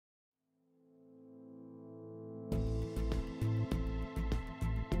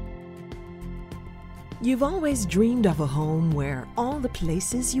You've always dreamed of a home where all the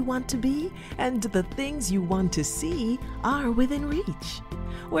places you want to be and the things you want to see are within reach.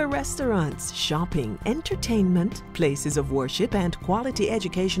 Where restaurants, shopping, entertainment, places of worship, and quality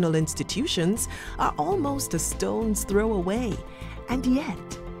educational institutions are almost a stone's throw away. And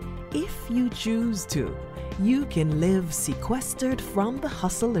yet, if you choose to, you can live sequestered from the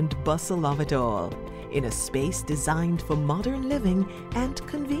hustle and bustle of it all, in a space designed for modern living and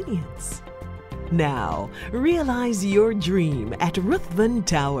convenience. Now, realize your dream at Ruthven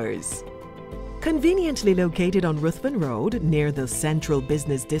Towers. Conveniently located on Ruthven Road near the Central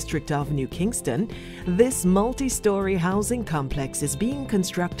Business District of New Kingston, this multi-story housing complex is being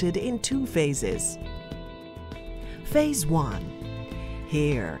constructed in 2 phases. Phase 1.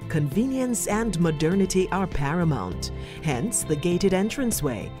 Here, convenience and modernity are paramount, hence the gated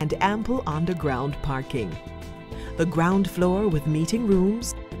entranceway and ample underground parking. The ground floor with meeting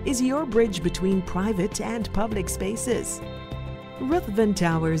rooms is your bridge between private and public spaces. Ruthven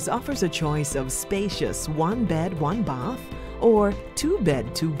Towers offers a choice of spacious 1-bed, 1-bath or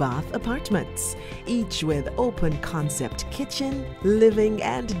 2-bed, 2-bath apartments, each with open concept kitchen, living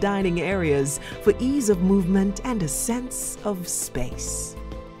and dining areas for ease of movement and a sense of space.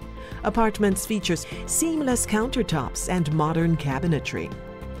 Apartments feature seamless countertops and modern cabinetry.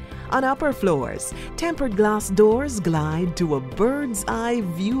 On upper floors, tempered glass doors glide to a bird's eye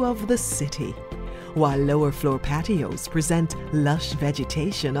view of the city, while lower floor patios present lush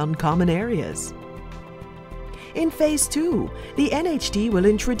vegetation on common areas. In Phase 2, the NHT will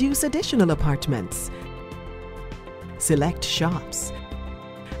introduce additional apartments, select shops,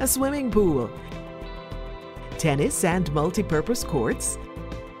 a swimming pool, tennis and multi-purpose courts,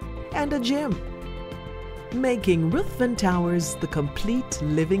 and a gym, making Ruthven Towers the complete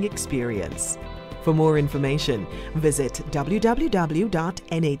living experience. For more information, visit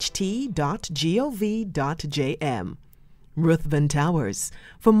www.nht.gov.jm. Ruthven Towers,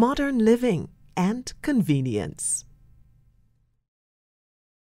 for modern living and convenience.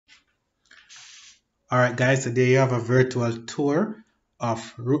 Alright guys, so there you have a virtual tour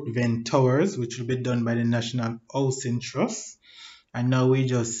of Ruthven Towers, which will be done by the National Housing Trust. And now we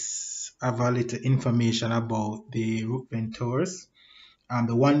just have a little information about the Ruthven Towers.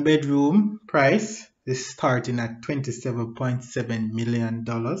 The 1-bedroom price is starting at $27.7 million.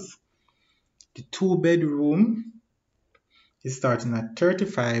 The 2-bedroom is starting at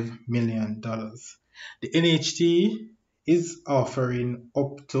 $35 million. The NHT is offering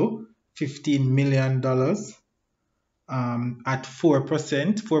up to $15 million at 4%.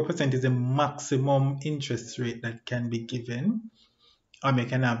 4% is the maximum interest rate that can be given. You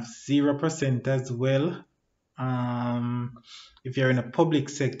can have 0% as well. If you're in a public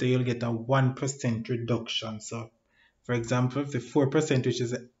sector, you'll get a 1% reduction. So, for example, if the 4%, which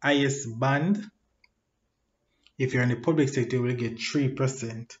is the highest band, if you're in the public sector, you will get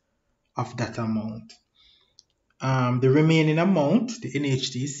 3% of that amount. The remaining amount, the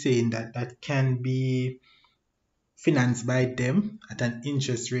NHT is saying that can be financed by them at an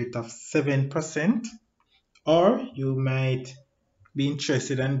interest rate of 7%, or you might be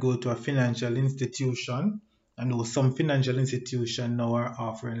interested and go to a financial institution. I know some financial institutions now are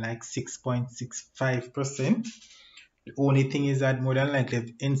offering like 6.65%. The only thing is that more than likely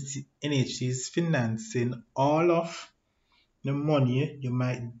if NHT is financing all of the money, you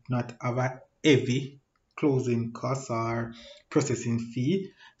might not have a heavy closing cost or processing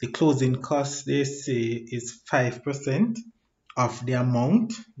fee. The closing cost, they say, is 5% of the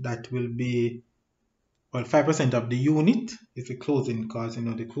amount that will be, well, 5% of the unit is the closing cost. You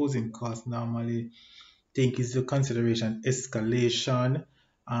know, the closing cost normally take into consideration escalation,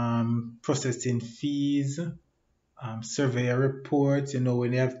 processing fees, surveyor reports,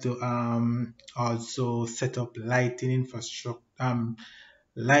 when you have to also set up lighting infrastructure,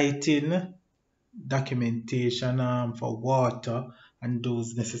 lighting documentation for water and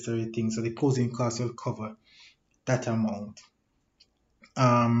those necessary things. So the closing cost will cover that amount.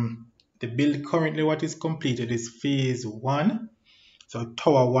 The build currently, what is completed is Phase 1. So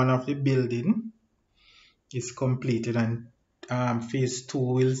Tower 1 of the building is completed, and Phase 2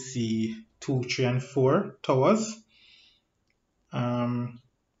 will see 2, 3, and 4 towers. When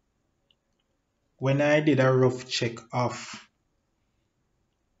I did a rough check of,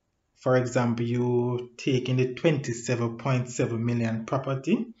 for example, you taking the 27.7 million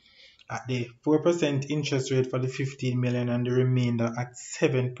property at the 4% interest rate for the 15 million and the remainder at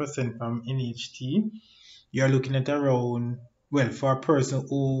 7% from NHT, you're looking at around, well, for a person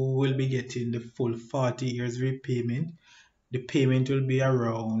who will be getting the full 40 years repayment, the payment will be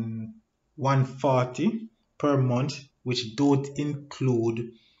around $140 per month, which don't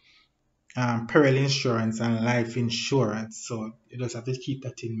include peril insurance and life insurance. So you just have to keep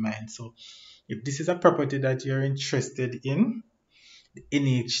that in mind. So if this is a property that you're interested in, the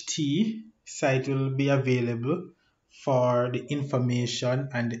NHT site will be available for the information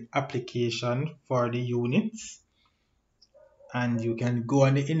and the application for the units. And you can go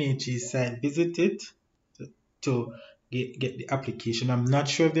on the NHT site, visit it to get the application. I'm not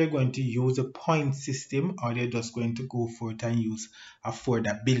sure if they're going to use a point system or they're just going to go for it and use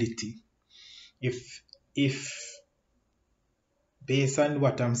affordability. If based on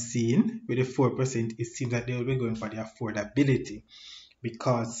what I'm seeing with the 4%, it seems that they will be going for the affordability,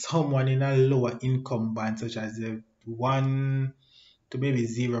 because someone in a lower income band, such as the 1 to maybe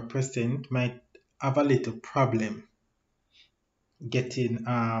 0%, might have a little problem getting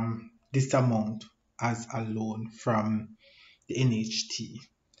this amount as a loan from the NHT.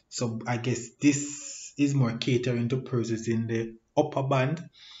 So I guess this is more catering to persons in the upper band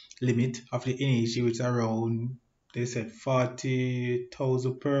limit of the NHT, which is around, they said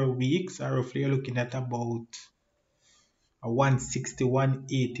 40,000 per week. So roughly you're looking at about a 160,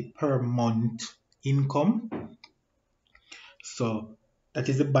 180 per month income. So that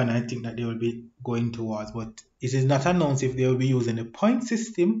is the band I think that they will be going towards. But it is not announced if they will be using the point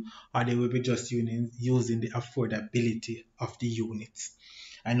system or they will be just using the affordability of the units.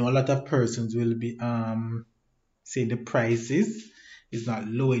 I know a lot of persons will be saying the prices is not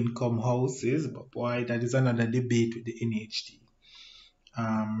low income houses, but boy, that is another debate with the NHT.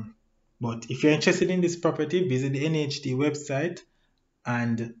 But if you're interested in this property, visit the NHT website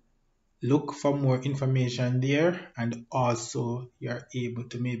and look for more information there, and also you're able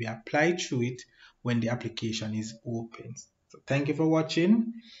to maybe apply through it when the application is open. So thank you for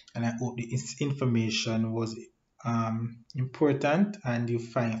watching, and I hope this information was important and you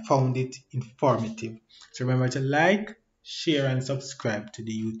found it informative. So remember to like, share and subscribe to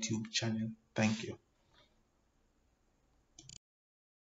the YouTube channel. Thank you.